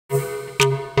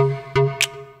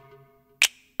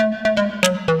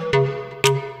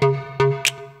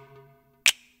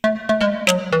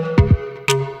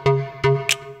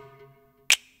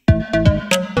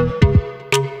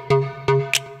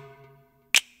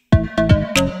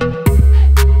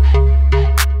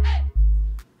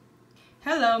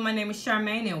my name is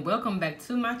Charmaine and welcome back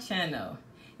to my channel.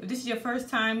 If this is your first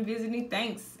time visiting,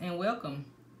 thanks and welcome.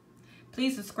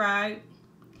 Please subscribe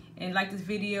and like this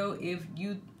video if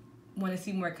you want to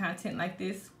see more content like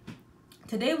this.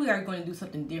 Today we are going to do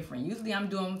something different. Usually I'm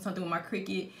doing something with my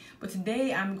Cricut, but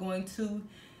today I'm going to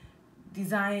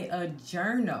design a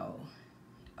journal.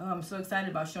 I'm so excited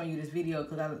about showing you this video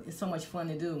because it's so much fun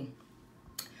to do.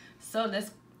 So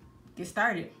let's get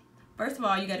started. First of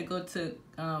all, you got to go to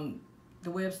the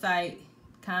website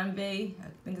canva. I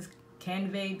think it's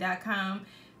canva.com,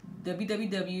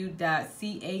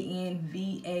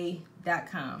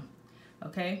 www.canva.com.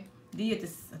 Okay, then you have to,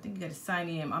 I think you got to sign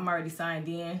in. I'm already signed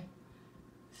in,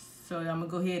 so I'm gonna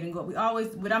go ahead and go.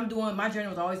 What I'm doing, my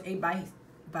journal is always 8 by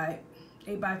I think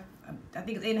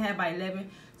it's 8.5 by 11.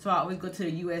 So I always go to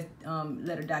the US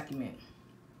letter document.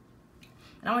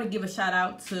 And I want to give a shout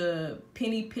out to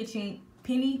Penny Pinching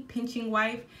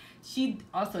Wife. She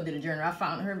also did a journal. I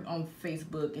found her on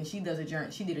Facebook, and she does a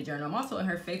journal. She did a journal. I'm also in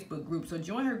her Facebook group, so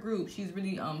join her group. She's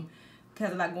really has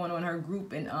a lot going on in her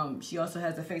group, and she also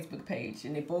has a Facebook page,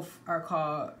 and they both are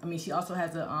called. I mean, she also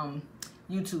has a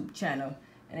YouTube channel,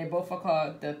 and they both are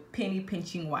called the Penny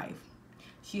Pinching Wife.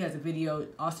 She has a video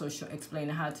also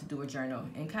explaining how to do a journal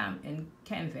in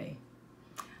Canva.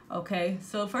 Okay,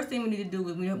 so first thing we need to do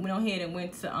is we went ahead and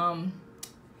went to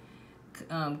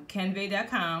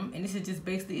canva.com, and this is just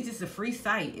basically, it's just a free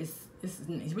site. It's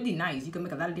really nice. You can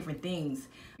make a lot of different things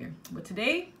here. But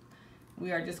today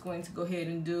we are just going to go ahead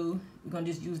and we're gonna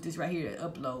just use this right here to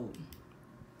upload.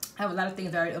 I have a lot of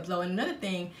things I already upload. And another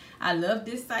thing, I love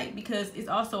this site because it's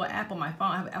also an app on my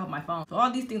phone. I have an app on my phone, so all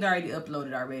these things are already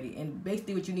uploaded already. And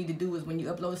basically what you need to do is when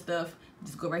you upload stuff,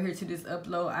 just go right here to this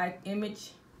upload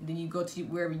image, and then you go to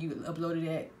wherever you uploaded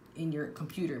it in your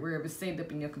computer, wherever it's saved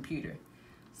up in your computer.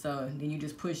 So then you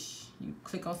just you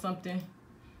click on something,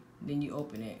 then you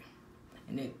open it,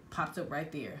 and it pops up right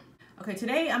there. Okay,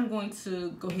 today I'm going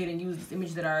to go ahead and use this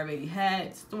image that I already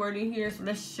had stored in here. So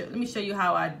let me show you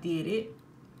how I did it.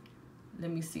 Let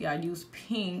me see, I use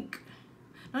pink.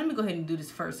 Now, let me go ahead and do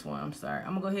this first one. I'm sorry.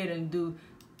 I'm gonna go ahead and do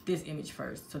this image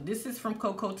first. So this is from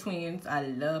Coco Twins. I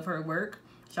love her work.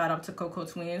 Shout out to Coco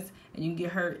Twins. And you can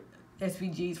get her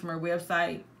SVGs from her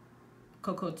website,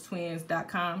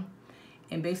 cocotwins.com.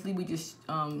 And basically we just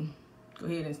go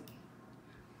ahead and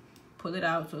pull it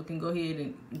out so it can go ahead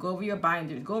and go over your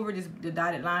binder. Go over the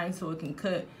dotted line so it can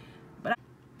cut.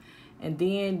 And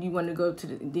then you want to go to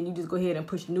then you just go ahead and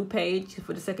push new page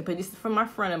for the second page. This is from my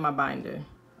front of my binder,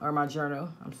 or my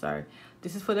journal. I'm sorry.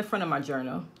 This is for the front of my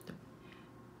journal,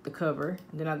 the cover.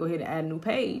 And then I'll go ahead and add a new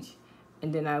page.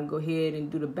 And then I'll go ahead and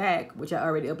do the back, which I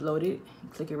already uploaded.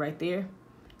 Click it right there.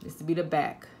 This to be the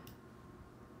back.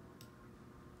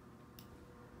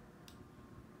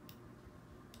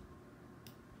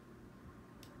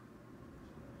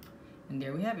 And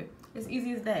there we have it. It's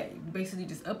easy as that. You basically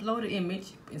just upload an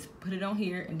image and put it on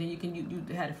here, and then you can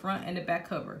have the front and the back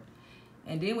cover.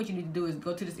 And then what you need to do is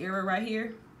go to this area right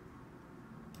here,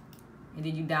 and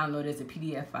then you download it as a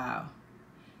PDF file.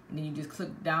 And then you just click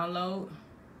download,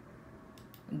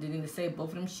 and then it'll save both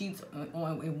of them sheets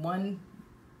in one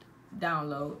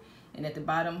download. And at the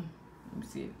bottom, let me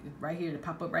see it right here, to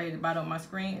pop up right here at the bottom of my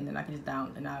screen, and then I can just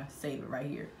I save it right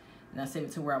here, and I save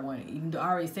it to where I want it. Even though I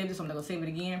already saved it, so I'm not gonna save it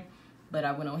again. But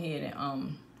I went on ahead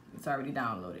and it's already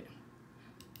downloaded.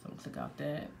 So I'm gonna click out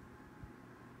that.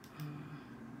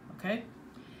 Okay.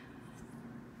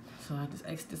 So I just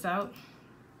X this out.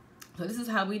 So this is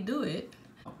how we do it.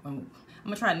 I'm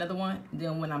gonna try another one.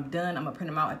 Then when I'm done, I'm gonna print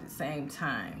them out at the same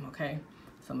time. Okay.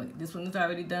 So this one is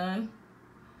already done.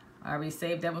 I already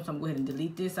saved that one, so I'm gonna go ahead and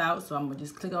delete this out. So I'm gonna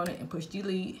just click on it and push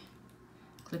delete.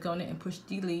 Click on it and push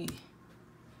delete.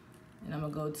 And I'm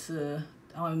gonna go to,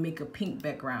 I wanna make a pink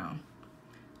background.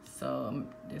 So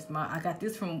I got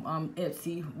this from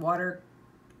Etsy,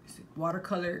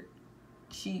 watercolor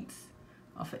sheets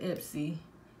off of Etsy.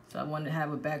 So I wanted to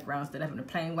have a background instead of having a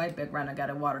plain white background. I got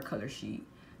a watercolor sheet.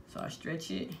 So I stretch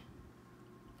it,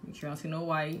 make sure I don't see no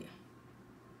white.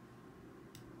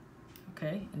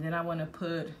 Okay, and then I want to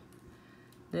put,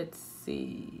 let's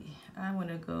see, I want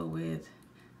to go with,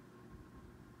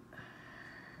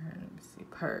 let me see,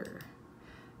 purr.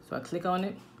 So I click on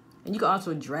it. And you can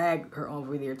also drag her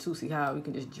over there too. See how you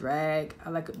can just drag?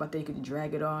 I like it about that you can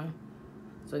drag it on.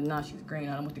 So now she's green.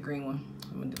 I don't want the green one.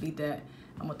 I'm gonna delete that.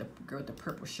 I want the girl with the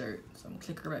purple shirt. So I'm gonna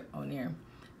click her right on there.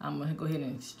 I'm gonna go ahead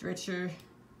and stretch her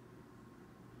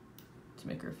to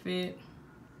make her fit.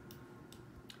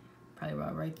 Probably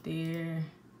about right there.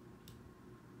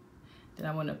 Then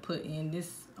I want to put in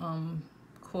this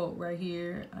quote right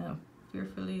here. I am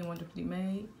fearfully and wonderfully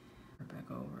made.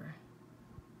 Back over.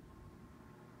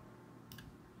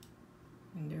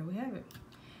 And there we have it.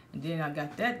 And then I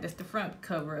got that. That's the front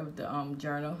cover of the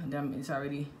journal. And then it's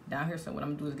already down here. So what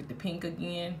I'm gonna do is get the pink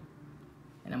again,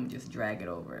 and I'm gonna just drag it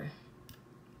over.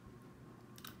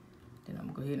 Then I'm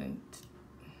gonna go ahead and,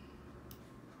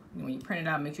 when you print it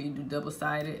out, make sure you do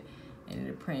double-sided, and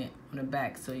it'll print on the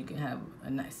back so you can have a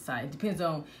nice side. It depends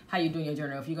on how you're doing your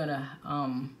journal. If you're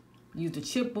gonna use the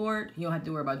chipboard, you don't have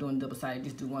to worry about doing double-sided.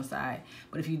 Just do one side.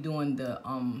 But if you're doing the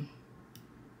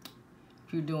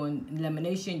if you're doing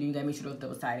lamination, you gotta make sure those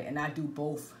double-sided. And I do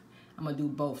both. I'm gonna do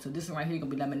both. So this one right here is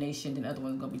gonna be lamination, then the other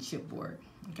one's gonna be chipboard.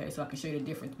 Okay, so I can show you the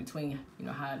difference between, you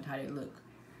know, how they look.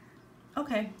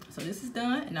 Okay, so this is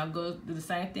done, and I'll go do the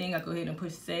same thing. I'll go ahead and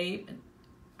push save.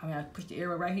 I push the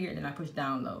arrow right here, and then I push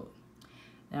download.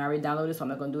 And I already downloaded, so I'm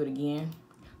not gonna do it again.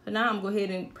 So now I'm gonna go ahead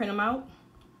and print them out,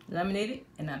 laminate it,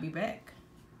 and I'll be back.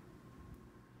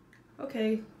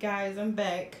 Okay, guys, I'm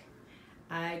back.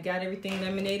 I got everything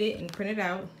laminated and printed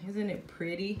out. Isn't it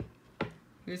pretty?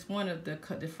 Here's one of the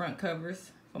front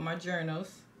covers for my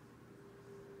journals.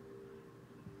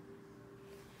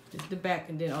 This is the back,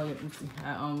 and then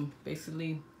I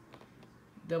basically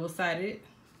double-sided it,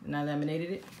 and I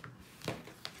laminated it.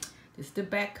 This is the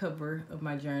back cover of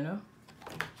my journal,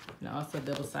 and I also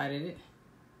double-sided it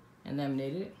and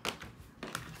laminated it.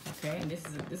 Okay, and this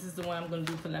is the one I'm gonna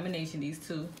do for lamination. These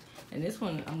two, and this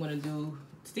one I'm gonna do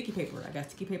sticky paper. I got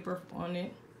sticky paper on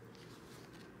it,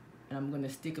 and I'm gonna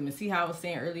stick them. And see how I was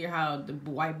saying earlier how the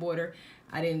white border,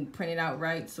 I didn't print it out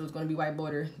right, so it's gonna be white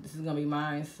border. This is gonna be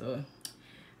mine, so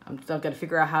I'm still gonna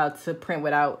figure out how to print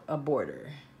without a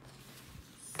border.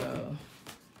 So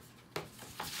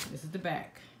this is the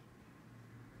back.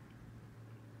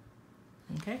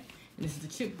 Okay, and this is the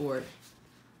chipboard.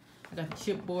 I got the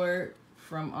chipboard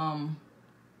from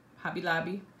Hobby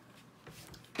Lobby.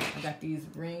 I got these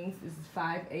rings. This is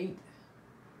 5/8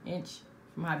 inch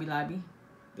from Hobby Lobby,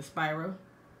 the spiral.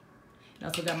 And I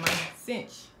also got my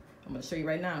cinch. I'm gonna show you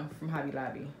right now from Hobby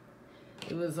Lobby.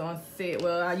 It was on sale.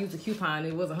 Well, I used a coupon.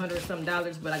 It was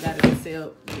 $100-something, but I got it on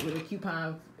sale with a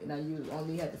coupon, and I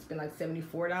only had to spend like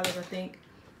 $74, I think.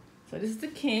 So this is the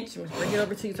cinch. I'm gonna bring it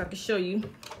over to you so I can show you.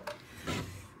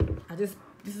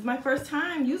 This is my first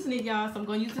time using it, y'all, so I'm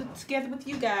gonna use it together with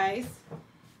you guys.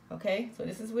 Okay, so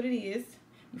this is what it is.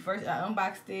 I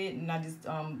unboxed it, and I just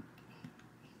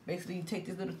basically you take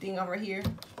this little thing off right here,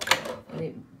 and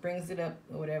it brings it up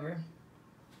or whatever.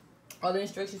 All the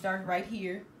instructions are right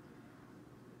here.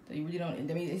 So you really don't,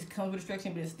 I mean, it comes with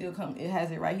instruction, but it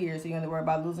has it right here, so you don't have to worry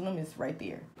about losing them. It's right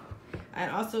there.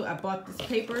 And also, I bought this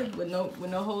paper with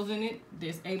no holes in it.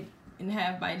 There's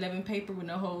 8.5 by 11 paper with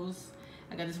no holes.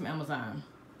 I got this from Amazon.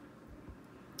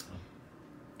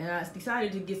 And I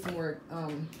decided to get some more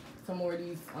of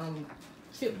these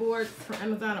chipboards from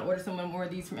Amazon. I ordered some more of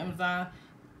these from Amazon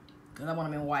because I want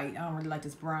them in white. I don't really like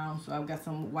this brown, so I've got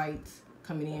some whites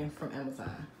coming in from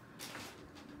Amazon.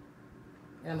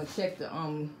 And I'm gonna check the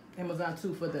Amazon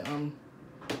too for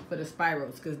the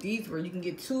spirals, because these you can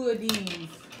get 2 of these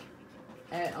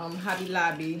at Hobby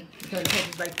Lobby. Because it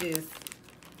packages like this.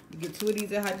 You get 2 of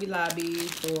these at Hobby Lobby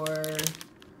for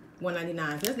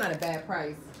 $1.99. So that's not a bad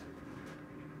price.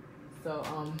 So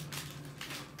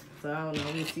so I don't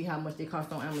know. We'll see how much they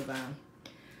cost on Amazon.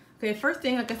 Okay, first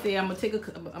thing, like I said, I'm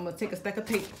gonna take a stack of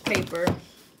paper.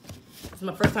 It's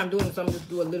my first time doing it, so I'm gonna just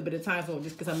do a little bit of time. So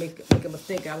just because I make a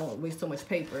mistake, I won't waste so much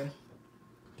paper.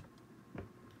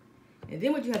 And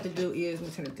then what you have to do is, let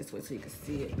me turn it this way so you can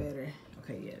see it better.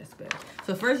 Okay, yeah, that's better.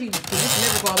 So first you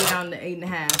never go all the way down to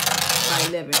 8.5 by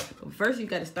 11. But first you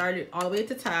got to start it all the way at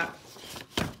the top,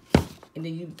 and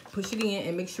then you push it in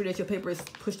and make sure that your paper is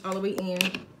pushed all the way in.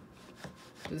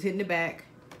 Just hitting the back.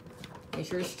 Make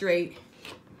sure it's straight.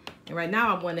 And right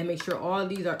now I want to make sure all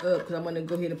these are up because I want to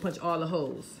go ahead and punch all the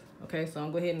holes. Okay, so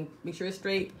I'm going to go ahead and make sure it's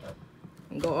straight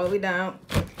and go all the way down.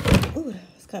 Ooh,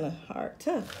 it's kind of hard,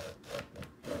 tough.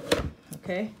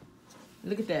 Okay,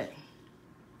 look at that.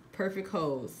 Perfect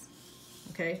holes.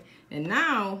 Okay, and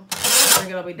now bring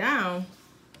it all the way down,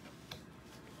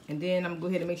 and then I'm going to go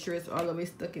ahead and make sure it's all the way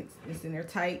stuck. It's in there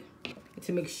tight. And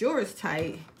to make sure it's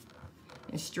tight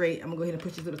and straight, I'm going to go ahead and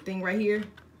push this little thing right here,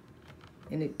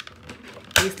 and it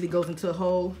basically goes into a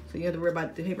hole, so you don't have to worry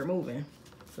about the paper moving.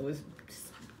 So it's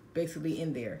basically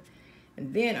in there.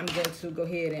 And then I'm going to go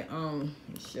ahead and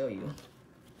show you.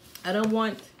 I don't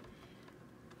want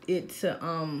it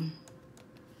to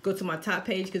go to my top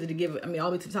page because it'll give, all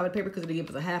the way to the top of the paper because it'll give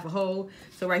us a half a hole.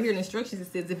 So right here in the instructions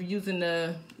it says if you're using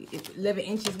the 11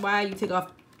 inches wide, you take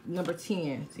off number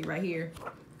 10. See right here,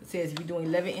 it says if you're doing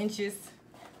 11 inches,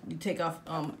 you take off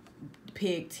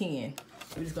peg 10.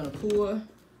 So we're just gonna pull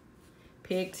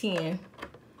peg 10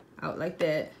 out like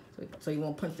that, so you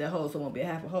won't punch that hole, so it won't be a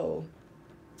half a hole.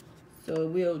 So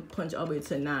we'll punch all the way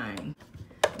to 9.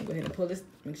 I'll go ahead and pull this,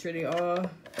 make sure they're all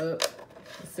up,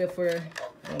 except for,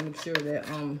 I'll make sure that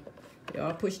they're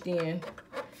all pushed in,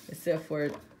 except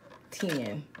for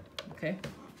 10, okay?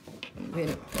 I'm going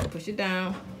to push it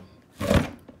down.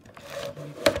 Gotta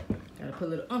put a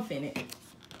little oomph in it.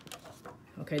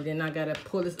 Okay, then I gotta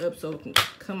pull this up so it can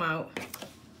come out.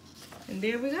 And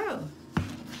there we go.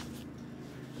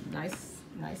 Nice,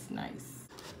 nice, nice.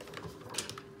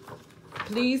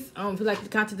 Please, if you like the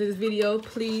content of this video,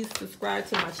 please subscribe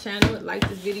to my channel, like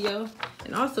this video,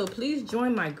 and also please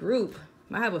join my group.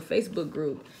 I have a Facebook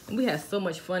group, and we have so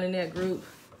much fun in that group.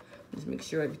 Just make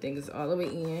sure everything is all the way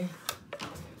in.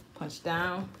 Punch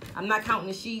down. I'm not counting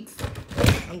the sheets.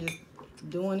 I'm just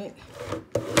doing it.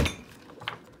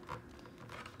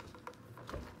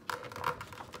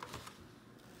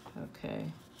 Okay.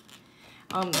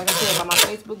 Like I said, about my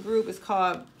Facebook group, it's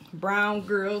called Brown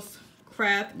Girls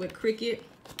Craft with Cricut.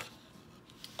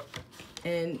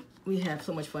 And we have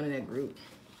so much fun in that group.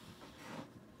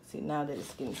 See, now that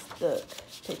it's getting stuck,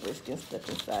 paper is getting stuck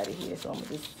inside of here. So I'm gonna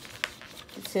just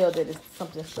tell that it's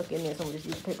something stuck in there. So I'm gonna just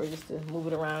use paper just to move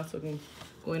it around so it can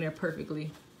go in there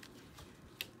perfectly.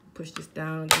 Push this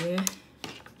down again.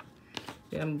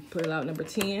 Then I'm gonna put it out number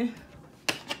 10.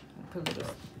 Put a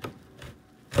little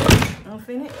oomph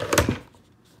in it.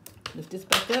 Lift this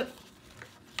back up.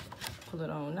 Pull it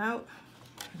on out.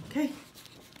 Okay.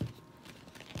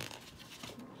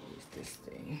 Use this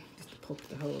thing just to poke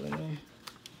the hole in there.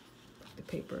 The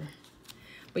paper.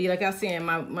 But yeah, like I was saying,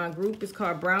 my group is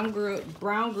called Brown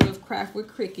Girls Craft with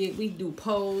Cricut. We do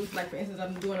polls. Like for instance,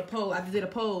 I'm doing a poll. I just did a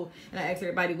poll and I asked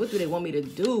everybody what do they want me to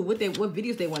do, what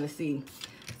videos they want to see.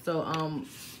 So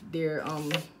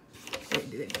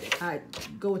I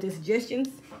go with the suggestions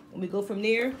and we go from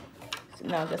there. So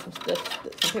now I've got some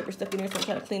paper stuck in there, so I'm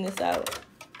trying to clean this out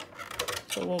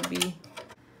so it won't be.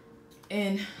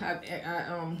 And I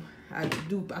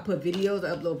put videos,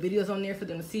 I upload videos on there for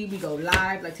them to see. We go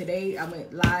live, like today I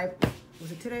went live.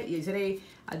 Was it today? Yeah, today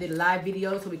I did a live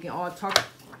video so we can all talk,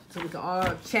 so we can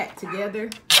all chat together.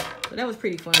 So that was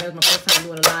pretty fun. That was my first time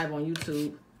doing a live on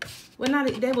YouTube. Well,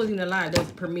 that wasn't even a live, that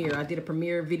was a premiere. I did a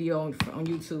premiere video on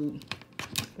YouTube.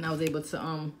 And I was able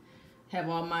to have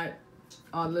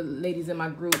all the ladies in my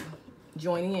group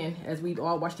join in as we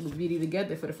all watched the video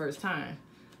together for the first time.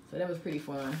 So that was pretty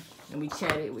fun. And we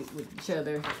chatted with each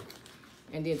other.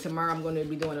 And then tomorrow I'm going to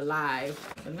be doing a live.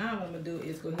 So now what I'm going to do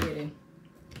is go ahead and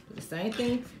do the same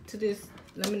thing to this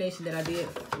lamination that I did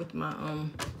with my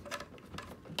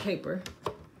paper.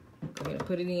 Go ahead and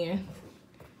put it in.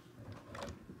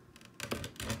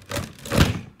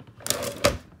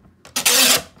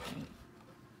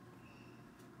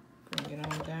 Bring it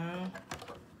on down.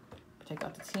 Take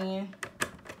out the 10.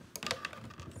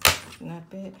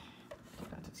 Snap it.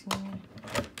 Take out the 10.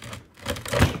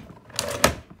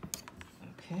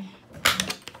 Okay.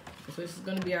 So this is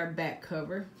going to be our back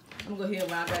cover. I'm going to go ahead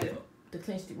while I got the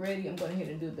clinch it ready. I'm going ahead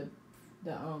and do the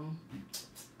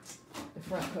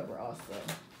front cover also.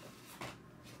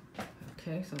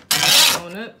 Okay, so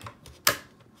going up.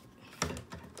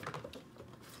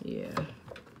 Yeah.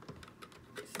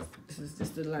 This is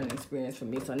just a learning experience for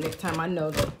me. So next time I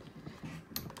know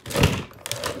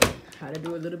how to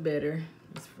do a little better.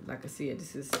 Like I said,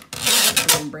 I'm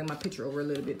going to bring my picture over a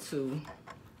little bit too.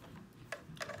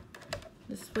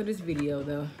 This is for this video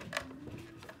though.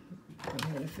 Go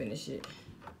ahead and finish it.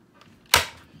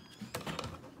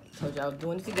 Told y'all I was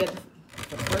doing it together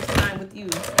for the first time with you.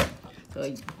 So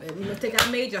we mistake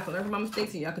I made, y'all can learn from my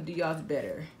mistakes and y'all can do y'all's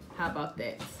better. How about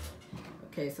that?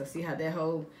 Okay, so see how that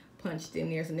hole punched in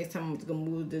there. So next time I'm just gonna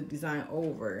move the design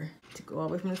over to go all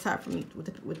the way from the top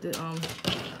with the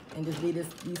and just leave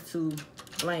these two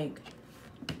blank.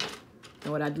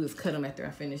 And what I do is cut them after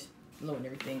I finish loading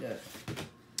everything up.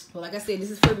 Well, like I said, this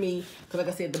is for me because, like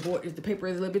I said, the paper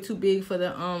is a little bit too big for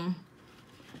the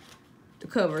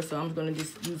cover, so I'm gonna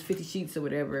just use 50 sheets or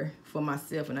whatever for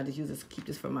myself, and I just keep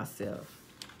this for myself.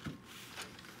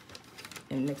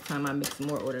 And next time I make some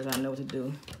more orders, I know what to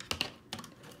do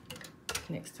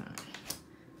next time.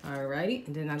 Alrighty,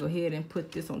 and then I go ahead and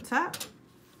put this on top.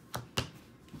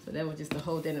 So that was just to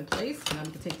hold that in place. Now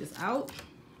we can take this out.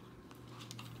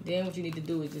 Then what you need to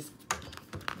do is just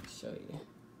show you.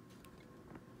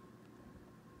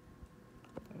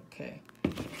 Okay,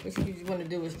 what you want to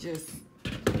do is just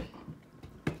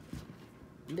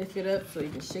lift it up so you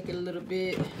can shake it a little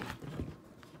bit.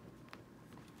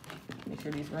 Make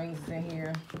sure these rings is in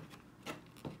here.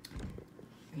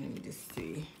 And let me just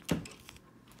see.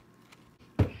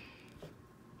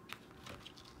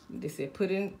 They said put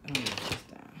in.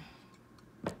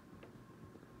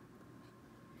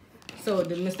 So So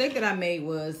the mistake that I made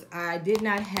was I did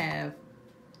not have.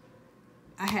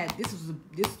 This was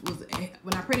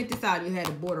when I printed this out, it had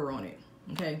a border on it.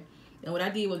 Okay, and what I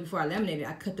did was before I laminated,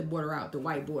 I cut the border out, the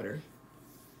white border.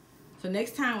 So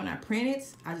next time when I print it,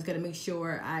 I just gotta make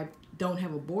sure I don't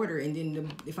have a border, and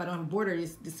then if I don't have a border,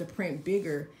 it's a print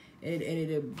bigger, and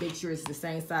it'll make sure it's the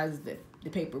same size as the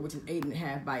paper, which is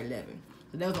 8.5 by 11.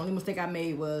 So that was the only mistake I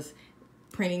made, was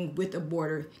printing with a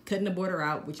border, cutting the border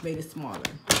out, which made it smaller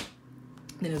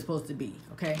than it's supposed to be.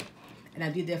 Okay, and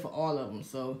I did that for all of them,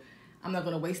 so I'm not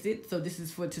gonna waste it. So this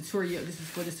is for tutorial. This is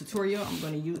for this tutorial. I'm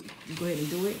gonna just go ahead and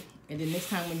do it, and then next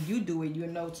time when you do it, you'll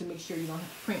know to make sure you don't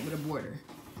print with a border.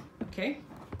 Okay,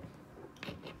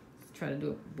 let's try to do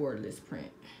a borderless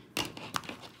print.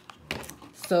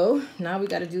 So now we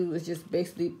got to do is just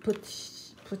basically put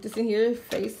this in here,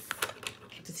 face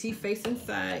the T face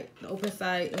inside, the open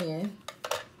side in,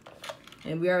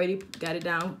 and we already got it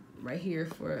down right here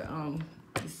for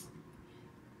this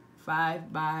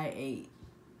 5 by 8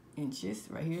 inches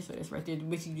right here. So that's right there.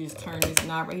 Which you just turn this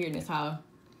knob right here, and that's how.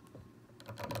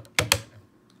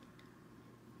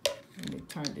 And it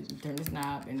turn this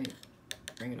knob and it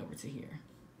bring it over to here.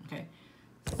 Okay,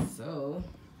 so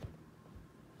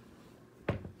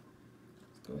let's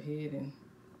go ahead and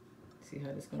see how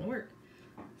this is gonna work.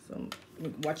 So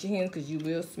watch your hands, because you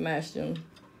will smash them.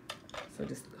 So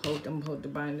just hold the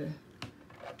binder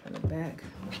on the back.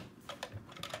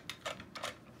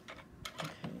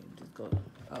 Okay, just go.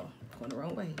 Oh, going the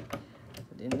wrong way. So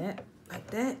then that, like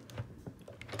that,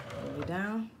 all the way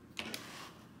down.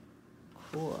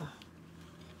 Cool.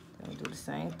 I'm gonna do the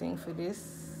same thing for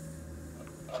this.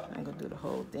 I ain't gonna do the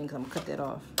whole thing because I'm gonna cut that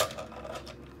off.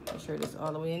 Make sure this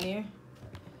all the way in there.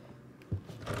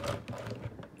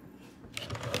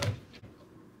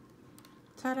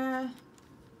 Ta-da!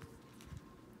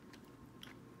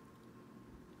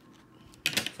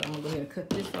 So I'm gonna go ahead and cut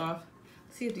this off.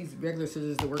 See if these regular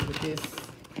scissors will work with this.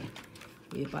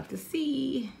 We're about to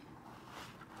see.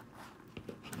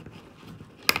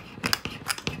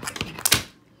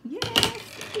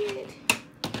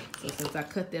 So since I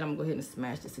cut that, I'm gonna go ahead and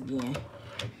smash this again.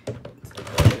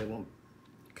 It won't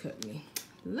cut me.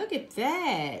 Look at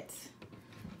that.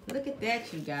 Look at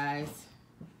that, you guys.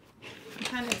 I'm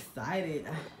kind of excited.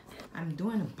 I'm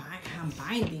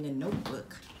binding a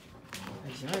notebook,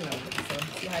 a journal. So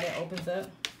see how that opens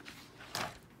up?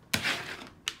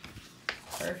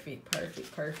 Perfect,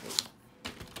 perfect, perfect.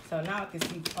 So now I can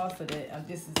see also that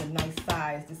this is a nice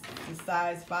size. This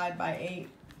size 5 by 8.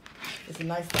 It's a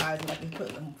nice size, and I can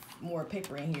put more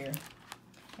paper in here,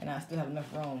 and I still have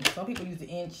enough room. Some people use the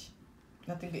inch.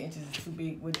 I think the inches is too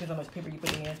big. It depends how much paper you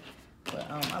put in. But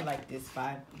I like this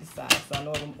size, so I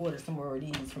know I'm gonna order some more of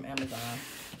these from Amazon.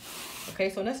 Okay,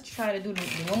 so let's try to do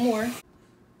one more.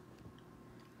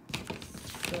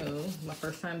 So my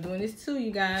first time doing this too,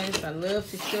 you guys. I love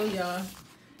to show y'all.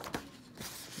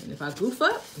 And if I goof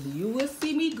up, you will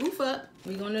see me goof up.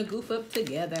 We're gonna goof up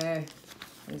together.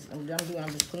 I'm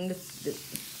just pulling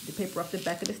the paper off the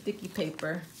back of the sticky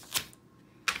paper.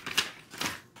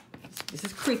 This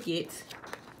is Cricut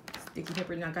sticky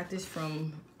paper, and I got this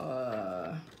from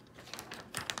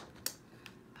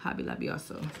Hobby Lobby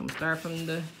also. So I'm gonna start from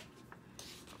the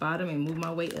bottom and move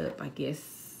my way up. I guess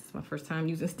it's my first time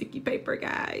using sticky paper,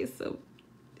 guys. So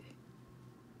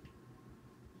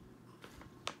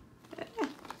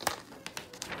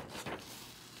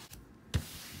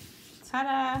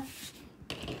ta-da!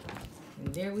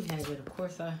 And there we have it. Of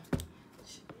course, I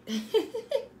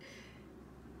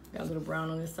got a little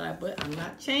brown on this side, but I'm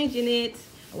not changing it.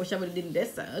 I wish I would have did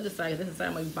this side. Other side. This is the side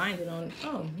I'm gonna be binding on.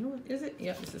 Oh, you know what is it?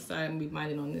 Yep, it's the side I'm gonna be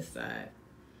binding on this side.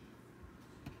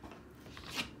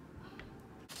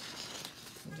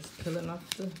 I'm just peeling off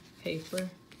the paper.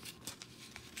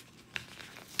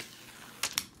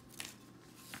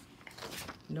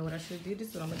 You know what I should do? This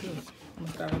is what I'm gonna do. I'm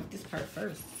gonna start with this part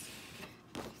first.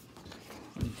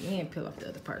 And then peel off the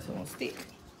other part so it won't stick.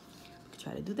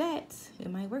 Try to do that. It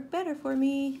might work better for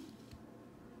me.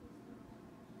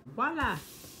 Voila.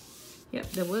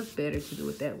 Yep, that was better to do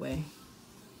it that way.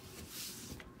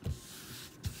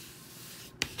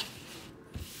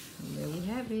 And there we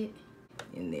have it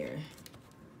in there.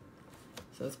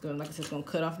 So it's gonna, like I said, it's gonna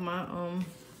cut off my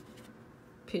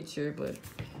picture, but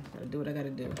I gotta do what I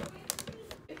gotta do.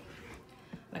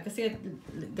 Like I said,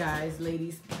 guys,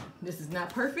 ladies, this is not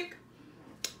perfect.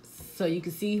 So you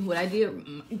can see what I did.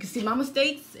 You can see my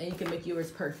mistakes, and you can make yours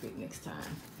perfect next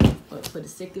time. But for the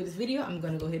sake of this video, I'm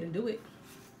gonna go ahead and do it.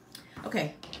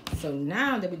 Okay, so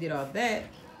now that we did all that,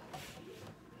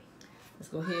 let's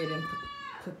go ahead and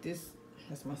put this.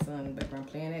 That's my son in the background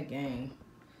playing that game.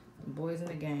 The boys in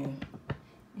the game.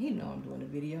 He know I'm doing a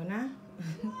video now.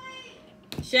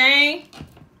 Shane,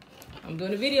 I'm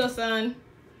doing a video, son.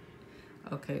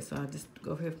 Okay, so I'll just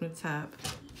go here from the top.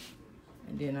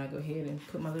 And then I'll go ahead and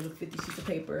put my little 50 sheets of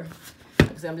paper.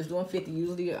 Like I said, I'm just doing 50.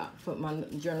 Usually for my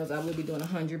journals, I will be doing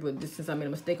 100. But since I made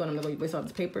a mistake on them, I'm going to waste all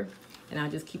this paper. And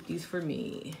I'll just keep these for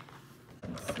me.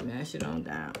 Smash it on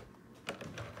down.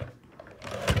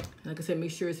 Like I said,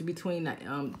 make sure it's between,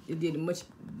 it did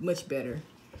much better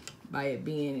by it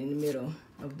being in the middle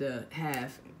of the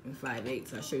half and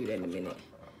 5/8. I'll show you that in a minute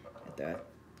after I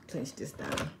clench this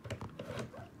down.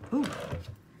 Ooh,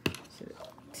 should have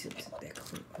tipped that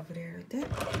clip over there like that.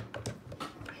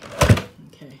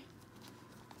 Okay,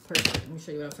 perfect. Let me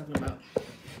show you what I'm talking about.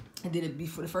 I did it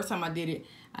before. The first time I did it,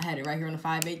 I had it right here on the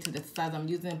 5/8, so that's the size I'm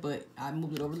using, but I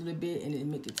moved it over a little bit and it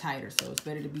make it tighter, so it's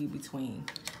better to be between.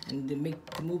 And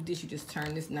to move this, you just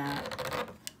turn this knob.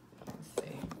 Let's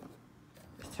see.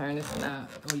 Just turn this knob,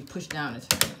 or you push down and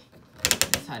turn it.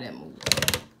 That's how that moves.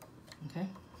 Okay,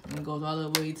 and it goes all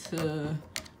the way to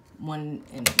 1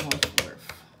 1/4.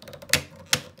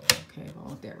 Okay, I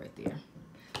want that right there.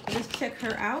 So let's check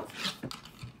her out.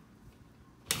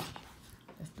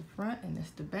 That's the front and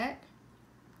that's the back.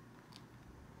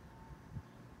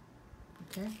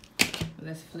 Okay,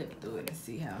 let's flip through it and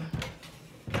see how.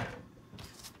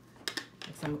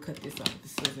 So I'm gonna cut this off with the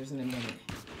scissors in a minute.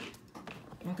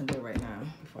 I can do it right now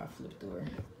before I flip through her.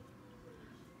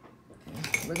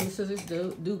 Okay. Regular scissors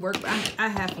do work. I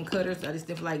have some cutters. I just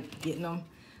didn't like getting them,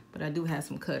 but I do have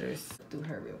some cutters. Do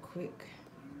her real quick,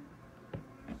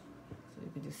 so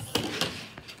you can just see it.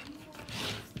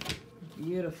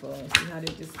 Beautiful. See how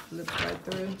they just flip right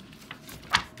through.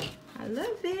 I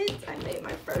love it. I made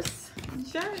my first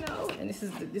journal, and this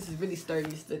is really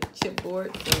sturdy. It's the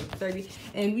chipboard, so it's sturdy.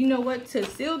 And you know what? To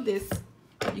seal this,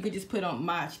 you could just put on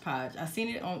Mod Podge. I seen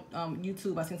it on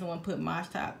YouTube. I seen someone put Mod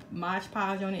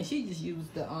Podge on it, and she just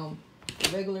used the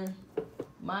regular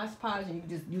Mod Podge, and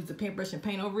you just use the paintbrush and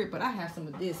paint over it. But I have some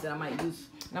of this that I might use,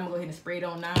 and I'm gonna go ahead and spray it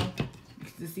on now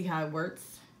to see how it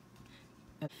works.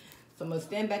 So I'm gonna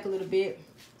stand back a little bit.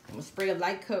 I'm gonna spray a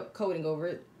light coating over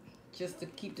it, just to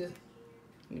keep this.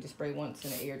 Let me just spray once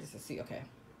in the air just to see. Okay,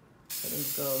 so then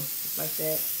just go just like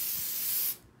that,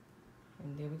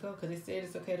 and there we go. Because it said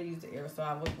it's okay to use the air, so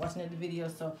I was watching the video,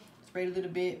 so sprayed a little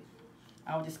bit.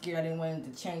 I was just scared I didn't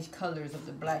want to change colors of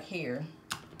the black hair,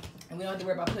 and we don't have to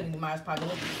worry about putting the Mod Podge on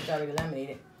it because it's already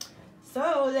laminated.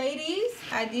 So ladies,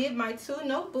 I did my 2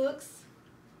 notebooks.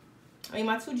 I mean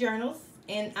my 2 journals,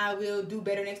 and I will do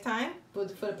better next time.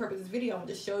 But for the purpose of this video, I'm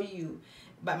going to show you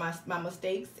about my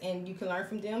mistakes, and you can learn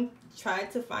from them. Try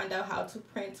to find out how to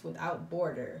print without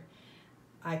border.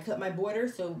 I cut my border,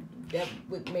 so that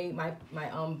would make my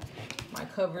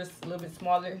covers a little bit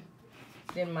smaller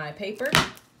than my paper.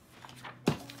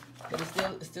 But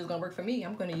it's still gonna work for me.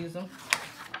 I'm gonna use them.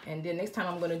 And then next time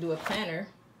I'm gonna do a planner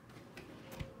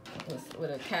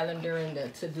with a calendar and the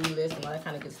to-do list and all that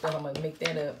kind of good stuff. I'm gonna make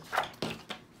that up.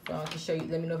 So I can show you.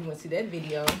 Let me know if you want to see that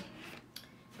video.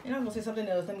 And I'm gonna say something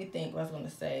else. Let me think what I was gonna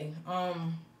say. What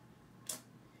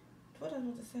was I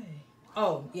going to say?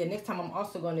 Oh, yeah, next time I'm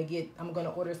also gonna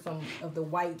order some of the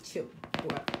white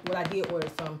chipboard. Well, I did order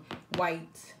some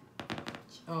white,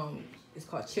 it's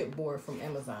called chipboard from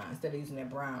Amazon instead of using that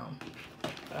brown.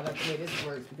 But I like the way this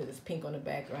works because it's pink on the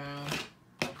background.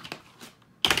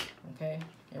 Okay,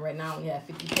 and right now we have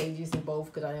 50 pages in both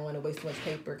because I didn't want to waste too much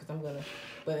paper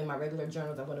but in my regular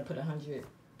journals, I'm gonna put 100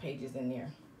 pages in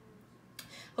there.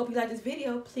 Hope you like this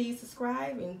video. Please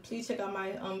subscribe and please check out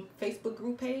my Facebook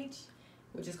group page,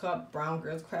 which is called Brown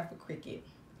Girls Craft with Cricut.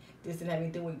 This didn't have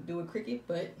anything to do with Cricut,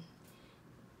 but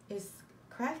it's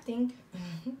crafting.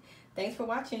 Thanks for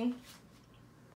watching.